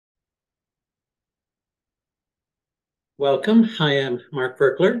Welcome. I am Mark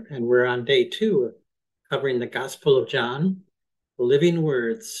Verkler, and we're on day 2 of covering the Gospel of John, living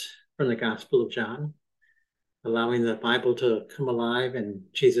words from the Gospel of John, allowing the Bible to come alive and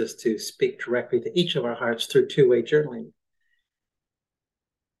Jesus to speak directly to each of our hearts through two-way journaling.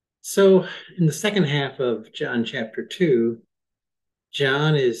 So, in the second half of John chapter 2,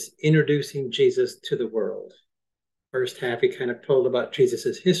 John is introducing Jesus to the world. First half, he kind of told about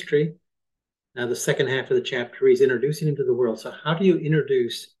Jesus's history. Now, the second half of the chapter, he's introducing him to the world. So, how do you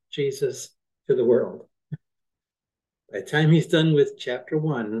introduce Jesus to the world? By the time he's done with chapter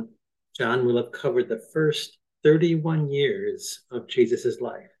 1, John will have covered the first 31 years of Jesus's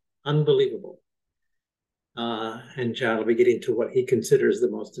life. Unbelievable. And John will be getting to what he considers the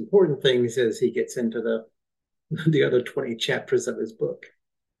most important things as he gets into the other 20 chapters of his book.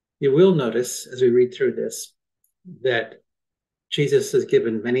 You will notice as we read through this that Jesus is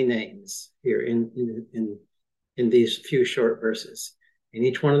given many names here in these few short verses. And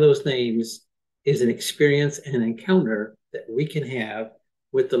each one of those names is an experience and an encounter that we can have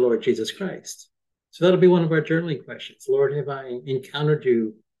with the Lord Jesus Christ. So that'll be one of our journaling questions. Lord, have I encountered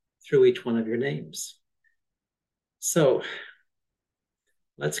you through each one of your names? So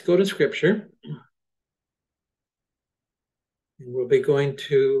let's go to Scripture. And we'll be going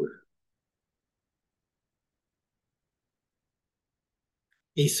to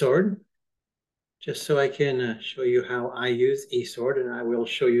eSword, just so I can show you how I use eSword, and I will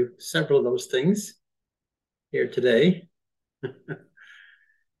show you several of those things here today.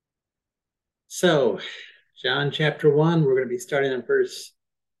 So, John chapter 1, we're going to be starting in verse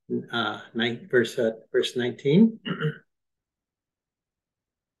 19.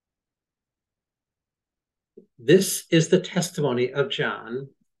 This is the testimony of John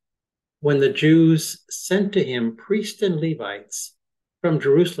when the Jews sent to him priests and Levites from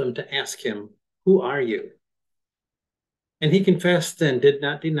Jerusalem to ask him, "Who are you?" And he confessed and did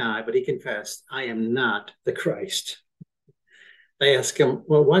not deny, but he confessed, "I am not the Christ." They asked him,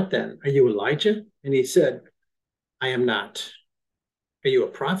 "Well, what then? Are you Elijah?" And he said, "I am not." "Are you a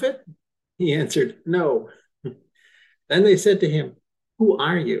prophet?" He answered, "No." Then they said to him, "Who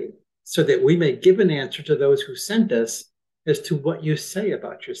are you? So that we may give an answer to those who sent us as to what you say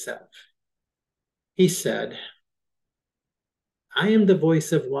about yourself." He said, "I am the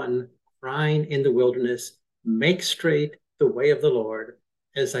voice of one crying in the wilderness, 'Make straight the way of the Lord,'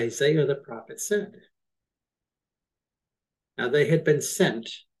 as Isaiah the prophet said." Now they had been sent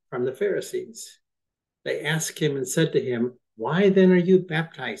from the Pharisees. They asked him and said to him, "Why then are you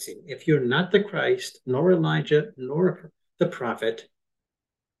baptizing if you're not the Christ, nor Elijah, nor the prophet?"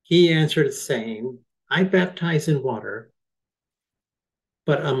 He answered, saying, "I baptize in water,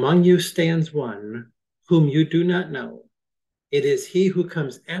 but among you stands one whom you do not know. It is he who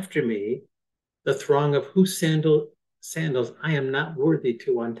comes after me, the thong of whose sandals I am not worthy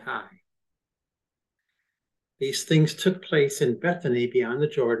to untie." These things took place in Bethany beyond the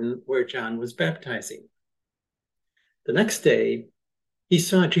Jordan, where John was baptizing. The next day, he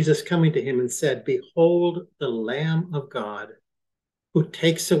saw Jesus coming to him and said, "Behold, the Lamb of God, who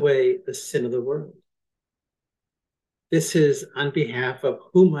takes away the sin of the world. This is on behalf of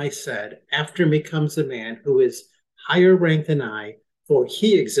whom I said, 'After me comes a man who is higher ranked than I, for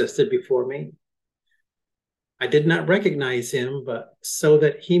he existed before me.' I did not recognize him, but so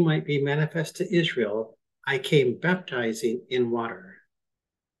that he might be manifest to Israel, I came baptizing in water."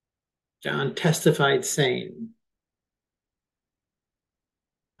 John testified, saying,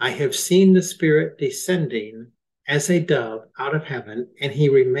 "I have seen the Spirit descending as a dove out of heaven, and he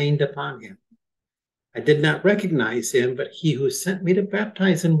remained upon him. I did not recognize him, but he who sent me to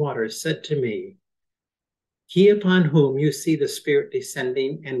baptize in water said to me, 'He upon whom you see the Spirit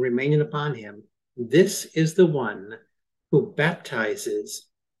descending and remaining upon him, this is the one who baptizes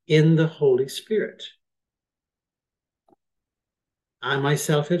in the Holy Spirit.' I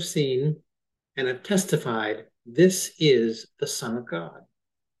myself have seen and have testified, this is the Son of God."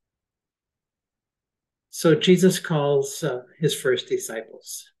 So Jesus calls his first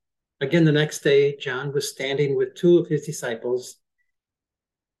disciples. Again, the next day, John was standing with two of his disciples.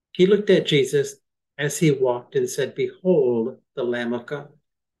 He looked at Jesus as he walked and said, "Behold, the Lamb of God."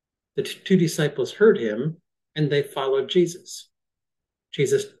 The two disciples heard him, and they followed Jesus.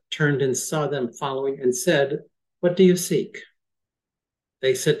 Jesus turned and saw them following and said, "What do you seek?"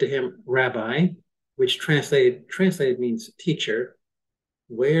 They said to him, "Rabbi," which translated means teacher,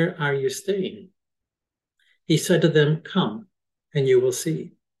 "where are you staying?" He said to them, "Come, and you will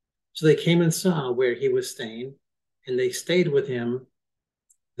see." So they came and saw where he was staying, and they stayed with him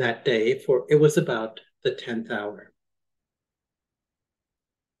that day, for it was about the 10th hour.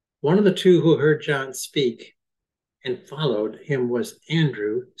 One of the two who heard John speak and followed him was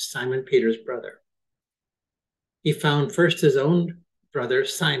Andrew, Simon Peter's brother. He found first his own brother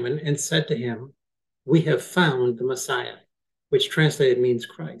Simon and said to him, "We have found the Messiah," which translated means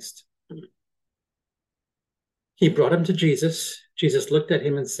Christ. He brought him to Jesus. Jesus looked at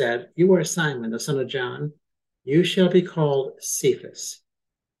him and said, "You are Simon, the son of John. You shall be called Cephas,"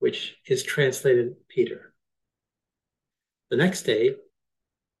 which is translated Peter. The next day,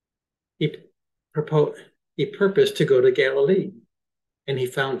 he purposed to go to Galilee, and he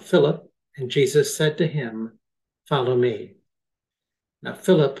found Philip, and Jesus said to him, "Follow me." Now,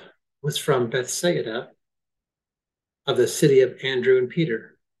 Philip was from Bethsaida of the city of Andrew and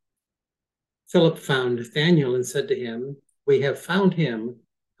Peter. Philip found Nathanael and said to him, "We have found him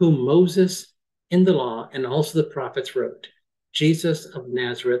whom Moses in the law and also the prophets wrote, Jesus of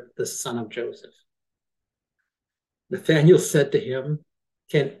Nazareth, the son of Joseph." Nathanael said to him,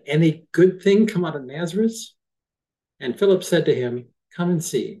 "Can any good thing come out of Nazareth?" And Philip said to him, "Come and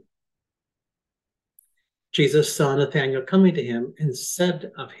see." Jesus saw Nathanael coming to him and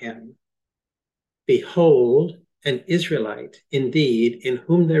said of him, "Behold, an Israelite, indeed, in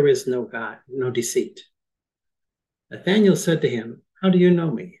whom there is no deceit." Nathanael said to him, "How do you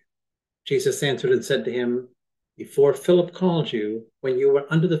know me?" Jesus answered and said to him, "Before Philip called you, when you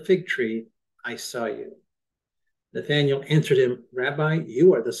were under the fig tree, I saw you." Nathanael answered him, "Rabbi,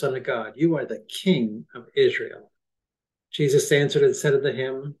 you are the Son of God. You are the King of Israel." Jesus answered and said unto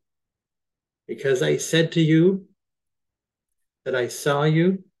him, "Because I said to you that I saw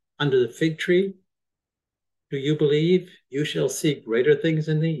you under the fig tree, do you believe? You shall see greater things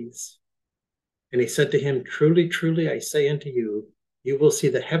than these." And he said to him, "Truly, truly, I say unto you, you will see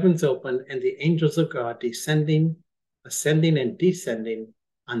the heavens open and the angels of God ascending and descending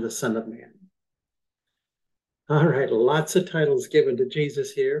on the Son of Man." All right, lots of titles given to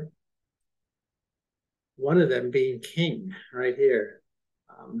Jesus here. One of them being King, right here.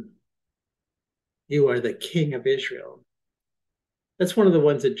 You are the King of Israel. That's one of the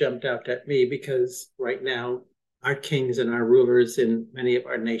ones that jumped out at me because right now our kings and our rulers in many of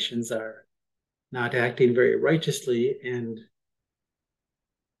our nations are not acting very righteously. And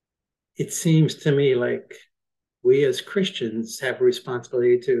it seems to me like we as Christians have a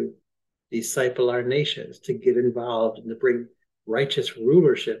responsibility to disciple our nations, to get involved and to bring righteous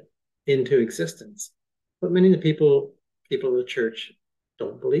rulership into existence. But many of the people of the church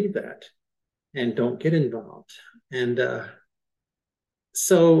don't believe that and don't get involved. And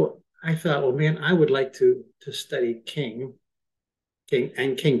so I thought, well, man, I would like to study king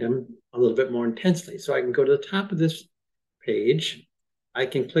and kingdom a little bit more intensely. So I can go to the top of this page. I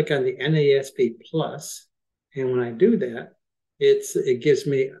can click on the NASB Plus, and when I do that, it gives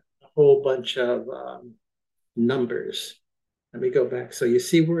me a whole bunch of numbers. Let me go back. So you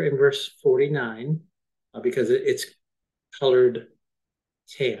see we're in verse 49 because it's colored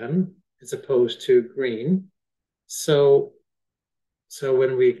tan as opposed to green. So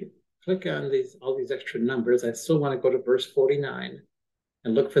when we click on all these extra numbers, I still want to go to verse 49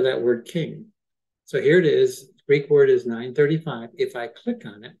 and look for that word king. So here it is. The Greek word is 935. If I click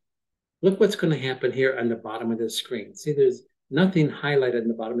on it, look what's going to happen here on the bottom of the screen. See, there's nothing highlighted in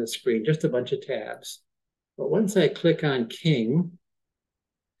the bottom of the screen, just a bunch of tabs. But once I click on king,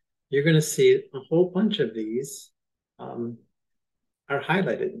 you're going to see a whole bunch of these are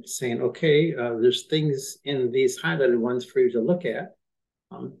highlighted, saying, okay, there's things in these highlighted ones for you to look at.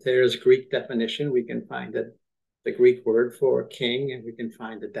 There's Greek definition. We can find the Greek word for king, and we can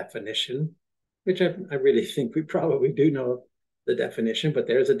find the definition, which I really think we probably do know the definition, but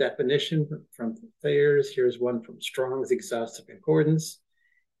there's a definition from Thayer's. Here's one from Strong's Exhaustive Concordance.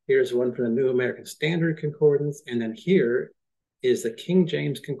 Here's one from the New American Standard Concordance. And then here is the King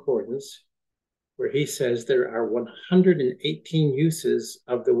James Concordance, where he says there are 118 uses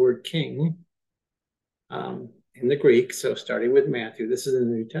of the word king in the Greek. So starting with Matthew, this is in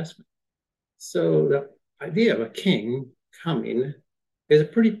the New Testament. So the idea of a king coming is a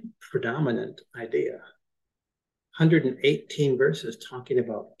pretty predominant idea. 118 verses talking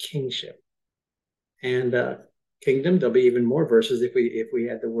about kingship. And kingdom, there'll be even more verses if we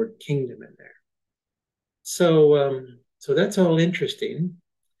add the word kingdom in there. So that's all interesting.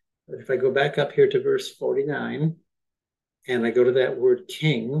 But if I go back up here to verse 49, and I go to that word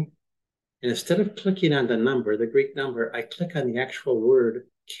king, and instead of clicking on the number, the Greek number, I click on the actual word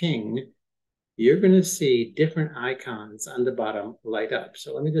king, you're going to see different icons on the bottom light up.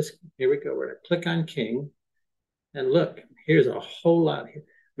 So here we go. We're going to click on king, and look, here's a whole lot. I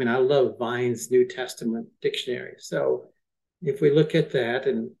mean, I love Vine's New Testament dictionary. So if we look at that,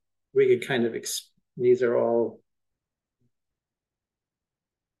 and we can kind of, these are all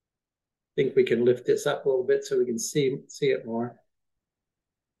think we can lift this up a little bit so we can see it more.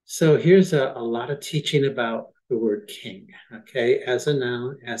 So here's a lot of teaching about the word king, okay, as a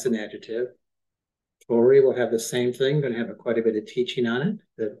noun, as an adjective. Tori will have the same thing, going to have quite a bit of teaching on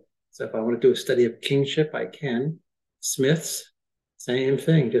it. So if I want to do a study of kingship, I can. Smith's, same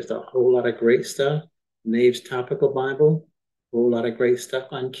thing, just a whole lot of great stuff. Nave's Topical Bible, a whole lot of great stuff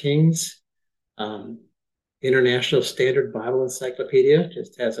on kings. International Standard Bible Encyclopedia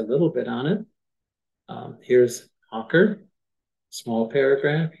just has a little bit on it. Here's Hawker, small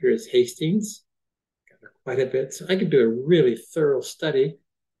paragraph. Here's Hastings, got quite a bit. So I could do a really thorough study.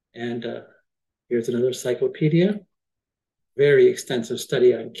 And here's another encyclopedia, very extensive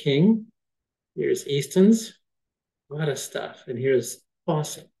study on King. Here's Easton's, a lot of stuff. And here's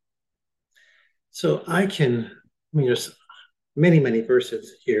Fawcett. So there's many, many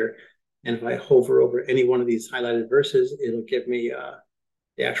verses here. And if I hover over any one of these highlighted verses, it'll give me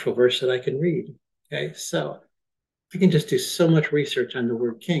the actual verse that I can read. Okay, so I can just do so much research on the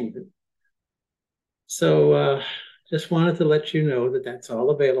word king. So just wanted to let you know that that's all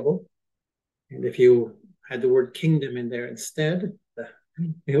available. And if you had the word kingdom in there instead,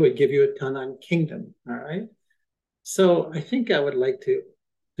 it would give you a ton on kingdom. All right. So I think I would like to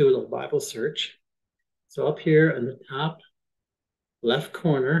do a little Bible search. So up here in the top left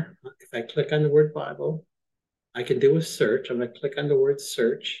corner, if I click on the word Bible, I can do a search. I'm going to click on the word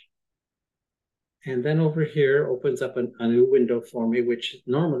search. And then over here opens up a new window for me, which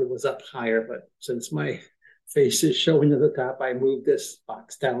normally was up higher, but since my face is showing at the top, I moved this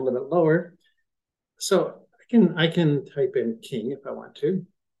box down a little bit lower. So I can type in king if I want to.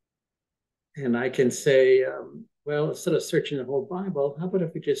 And I can say, well, instead of searching the whole Bible, how about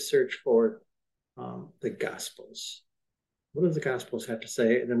if we just search for the Gospels? What do the Gospels have to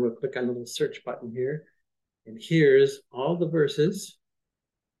say? And then we'll click on the little search button here. And here's all the verses.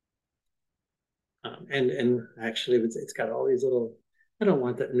 And actually, it's got all these little, I don't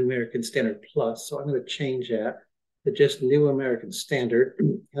want that New American Standard Plus, so I'm going to change that to just New American Standard.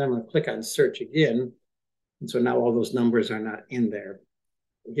 And I'm going to click on search again. And so now all those numbers are not in there.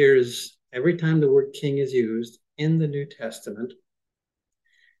 Here's every time the word king is used in the New Testament,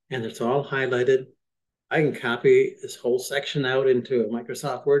 and it's all highlighted. I can copy this whole section out into a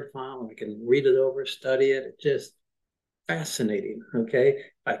Microsoft Word file. I can read it over, study it. It's just fascinating, okay? If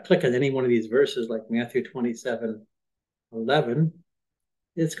I click on any one of these verses, like Matthew 27:11,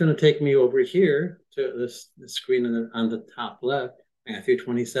 it's going to take me over here to the screen on the top left, Matthew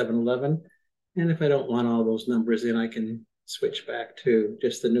 27:11. And if I don't want all those numbers in, I can switch back to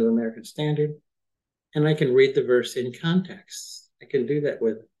just the New American Standard, and I can read the verse in context. I can do that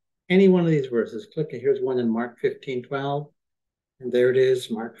with any one of these verses. Click, here's one in Mark 15:12, and there it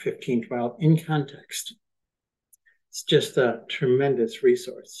is, Mark 15:12 in context. It's just a tremendous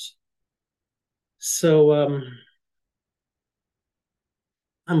resource. So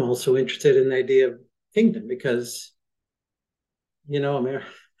I'm also interested in the idea of kingdom because,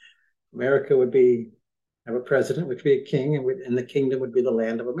 America would have a president, which would be a king, and the kingdom would be the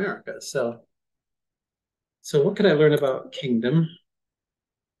land of America. So what could I learn about kingdom?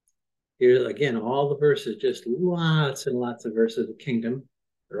 Here again, all the verses, just lots and lots of verses of kingdom.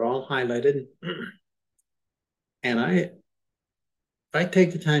 They're all highlighted. And if I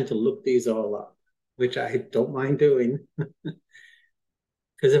take the time to look these all up, which I don't mind doing,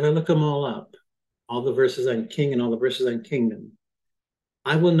 because if I look them all up, all the verses on king and all the verses on kingdom,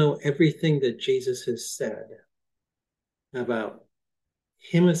 I will know everything that Jesus has said about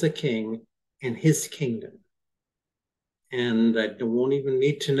him as a king and his kingdom. And I won't even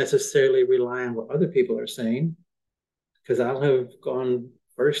need to necessarily rely on what other people are saying, because I'll have gone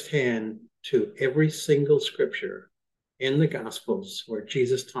firsthand to every single scripture in the Gospels where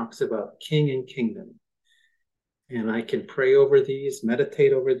Jesus talks about king and kingdom. And I can pray over these,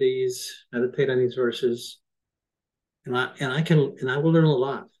 meditate on these verses, and I will learn a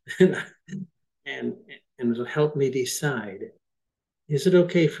lot, and it'll help me decide: is it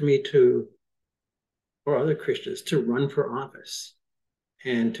okay for me or other Christians to run for office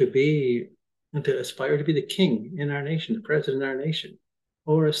and to aspire to be the king in our nation, the president of our nation,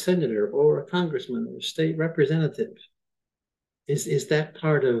 or a senator, or a congressman, or a state representative? Is that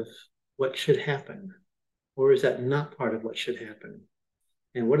part of what should happen? Or is that not part of what should happen?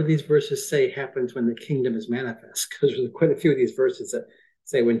 And what do these verses say happens when the kingdom is manifest? Because there's quite a few of these verses that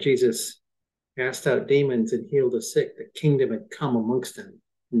say when Jesus cast out demons and healed the sick, the kingdom had come amongst them,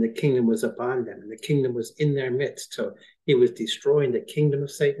 and the kingdom was upon them, and the kingdom was in their midst. So he was destroying the kingdom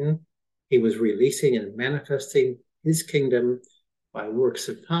of Satan. He was releasing and manifesting his kingdom by works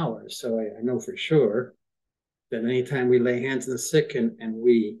of power. So I know for sure that anytime we lay hands on the sick and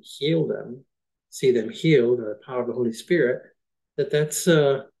we heal them, see them healed, the power of the Holy Spirit, that's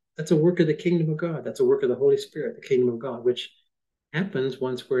a work of the kingdom of God. That's a work of the Holy Spirit, the kingdom of God, which happens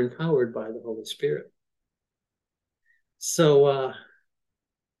once we're empowered by the Holy Spirit. So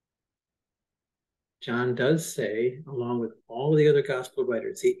John does say, along with all the other gospel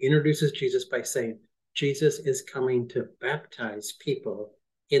writers, he introduces Jesus by saying, Jesus is coming to baptize people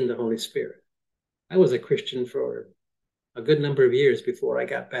in the Holy Spirit. I was a Christian for a good number of years before I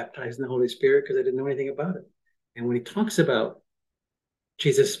got baptized in the Holy Spirit because I didn't know anything about it. And when he talks about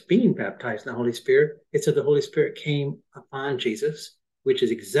Jesus being baptized in the Holy Spirit, it said the Holy Spirit came upon Jesus, which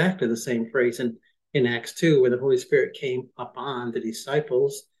is exactly the same phrase in Acts 2, where the Holy Spirit came upon the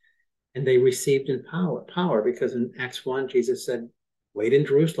disciples and they received in power, because in Acts 1, Jesus said, wait in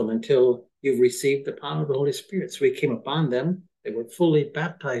Jerusalem until you've received the power of the Holy Spirit. So he came upon them. They were fully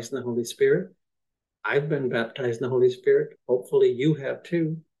baptized in the Holy Spirit. I've been baptized in the Holy Spirit. Hopefully you have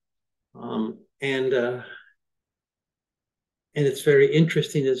too. And it's very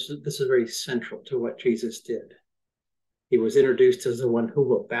interesting. This is very central to what Jesus did. He was introduced as the one who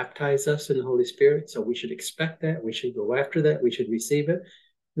will baptize us in the Holy Spirit. So we should expect that. We should go after that. We should receive it.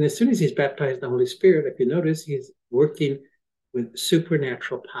 And as soon as he's baptized in the Holy Spirit, if you notice, he's working with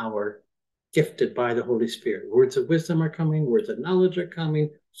supernatural power gifted by the Holy Spirit. Words of wisdom are coming. Words of knowledge are coming.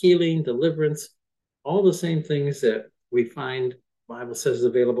 Healing, deliverance, all the same things that we find the Bible says is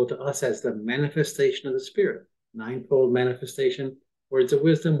available to us as the manifestation of the Spirit. Ninefold manifestation, words of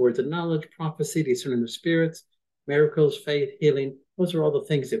wisdom, words of knowledge, prophecy, discerning of spirits, miracles, faith, healing. Those are all the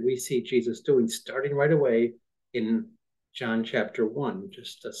things that we see Jesus doing, starting right away in John chapter 1,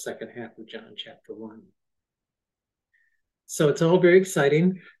 just the second half of John chapter 1. So it's all very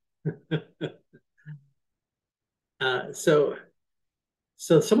exciting. So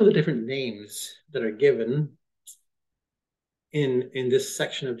some of the different names that are given in this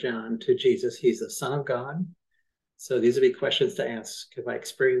section of John to Jesus, he's the Son of God. So these would be questions to ask. Have I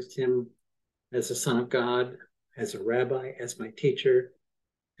experienced him as the Son of God, as a rabbi, as my teacher,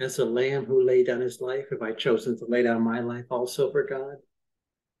 as a lamb who laid down his life? Have I chosen to lay down my life also for God?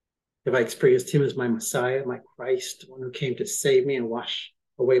 Have I experienced him as my Messiah, my Christ, the one who came to save me and wash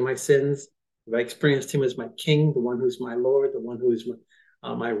away my sins? Have I experienced him as my King, the one who's my Lord, the one who is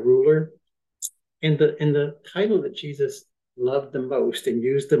my ruler? And the title that Jesus loved the most and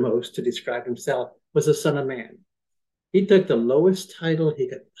used the most to describe himself was the Son of Man. He took the lowest title he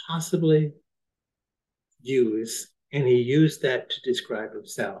could possibly use, and he used that to describe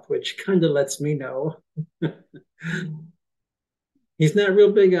himself, which kind of lets me know he's not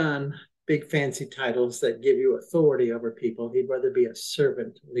real big on big fancy titles that give you authority over people. He'd rather be a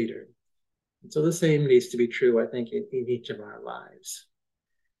servant leader. And so the same needs to be true, I think, in each of our lives.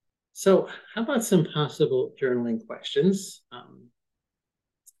 So how about some possible journaling questions?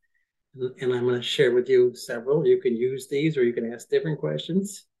 And I'm going to share with you several. You can use these or you can ask different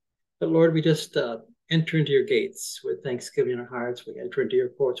questions. But Lord, we just enter into your gates with thanksgiving in our hearts. We enter into your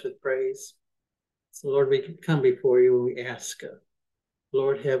courts with praise. So Lord, we can come before you and we ask,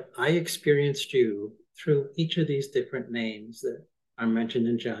 Lord, have I experienced you through each of these different names that are mentioned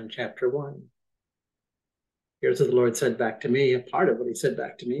in John chapter 1? Here's what the Lord said back to me, a part of what he said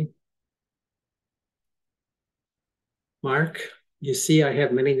back to me. Mark, you see, I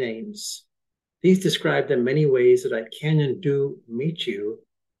have many names. These describe the many ways that I can and do meet you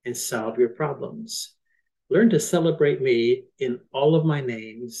and solve your problems. Learn to celebrate me in all of my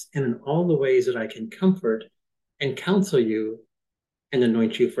names and in all the ways that I can comfort and counsel you and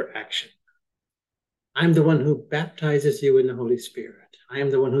anoint you for action. I'm the one who baptizes you in the Holy Spirit. I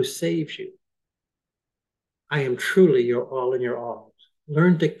am the one who saves you. I am truly your all in your all.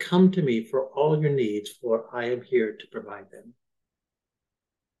 Learn to come to me for all your needs, for I am here to provide them.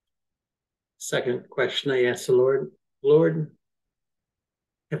 Second question I asked the Lord, Lord,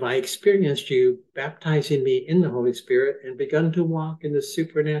 have I experienced you baptizing me in the Holy Spirit and begun to walk in the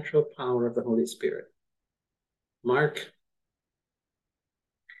supernatural power of the Holy Spirit? Mark,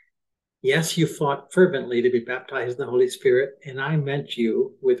 yes, you fought fervently to be baptized in the Holy Spirit, and I met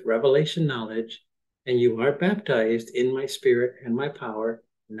you with revelation knowledge, and you are baptized in my spirit and my power.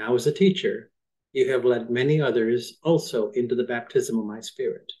 Now as a teacher, you have led many others also into the baptism of my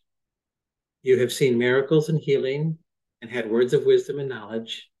spirit. You have seen miracles and healing and had words of wisdom and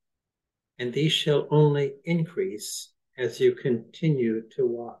knowledge, and these shall only increase as you continue to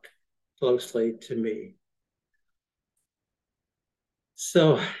walk closely to me.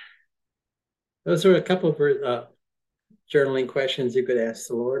 So those are a couple of journaling questions you could ask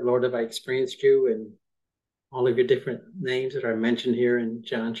the Lord. Lord, have I experienced you in all of your different names that are mentioned here in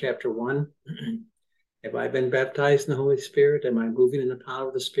John chapter 1? Have I been baptized in the Holy Spirit? Am I moving in the power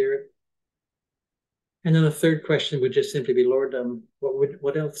of the Spirit? And then the third question would just simply be, Lord,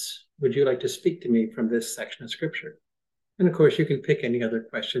 what else would you like to speak to me from this section of Scripture? And of course, you can pick any other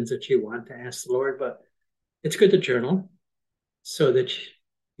questions that you want to ask the Lord, but it's good to journal so that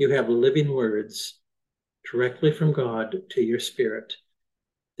you have living words directly from God to your spirit.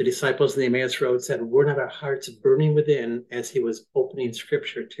 The disciples in the Emmaus Road said, were not our hearts burning within as he was opening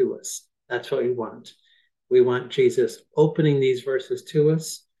Scripture to us? That's what we want. We want Jesus opening these verses to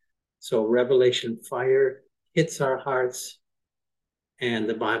us. So revelation fire hits our hearts and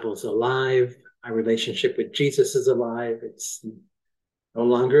the Bible's alive. Our relationship with Jesus is alive. It's no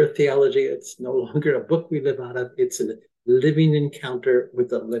longer a theology. It's no longer a book we live out of. It's a living encounter with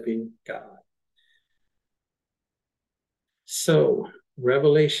the living God. So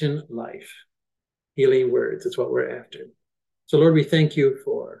revelation life, healing words is what we're after. So Lord, we thank you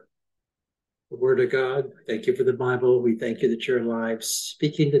for the word of God. Thank you for the Bible. We thank you that you're alive,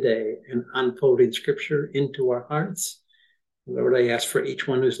 speaking today and unfolding Scripture into our hearts. Lord, I ask for each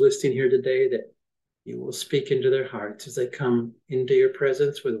one who's listening here today that you will speak into their hearts as they come into your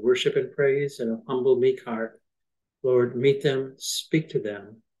presence with worship and praise and a humble, meek heart. Lord, meet them, speak to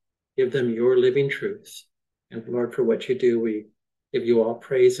them, give them your living truth. And Lord, for what you do, we give you all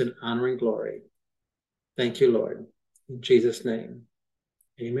praise and honor and glory. Thank you, Lord. In Jesus' name,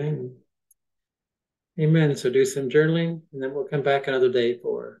 amen. Amen. So do some journaling, and then we'll come back another day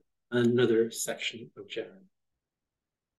for another section of John.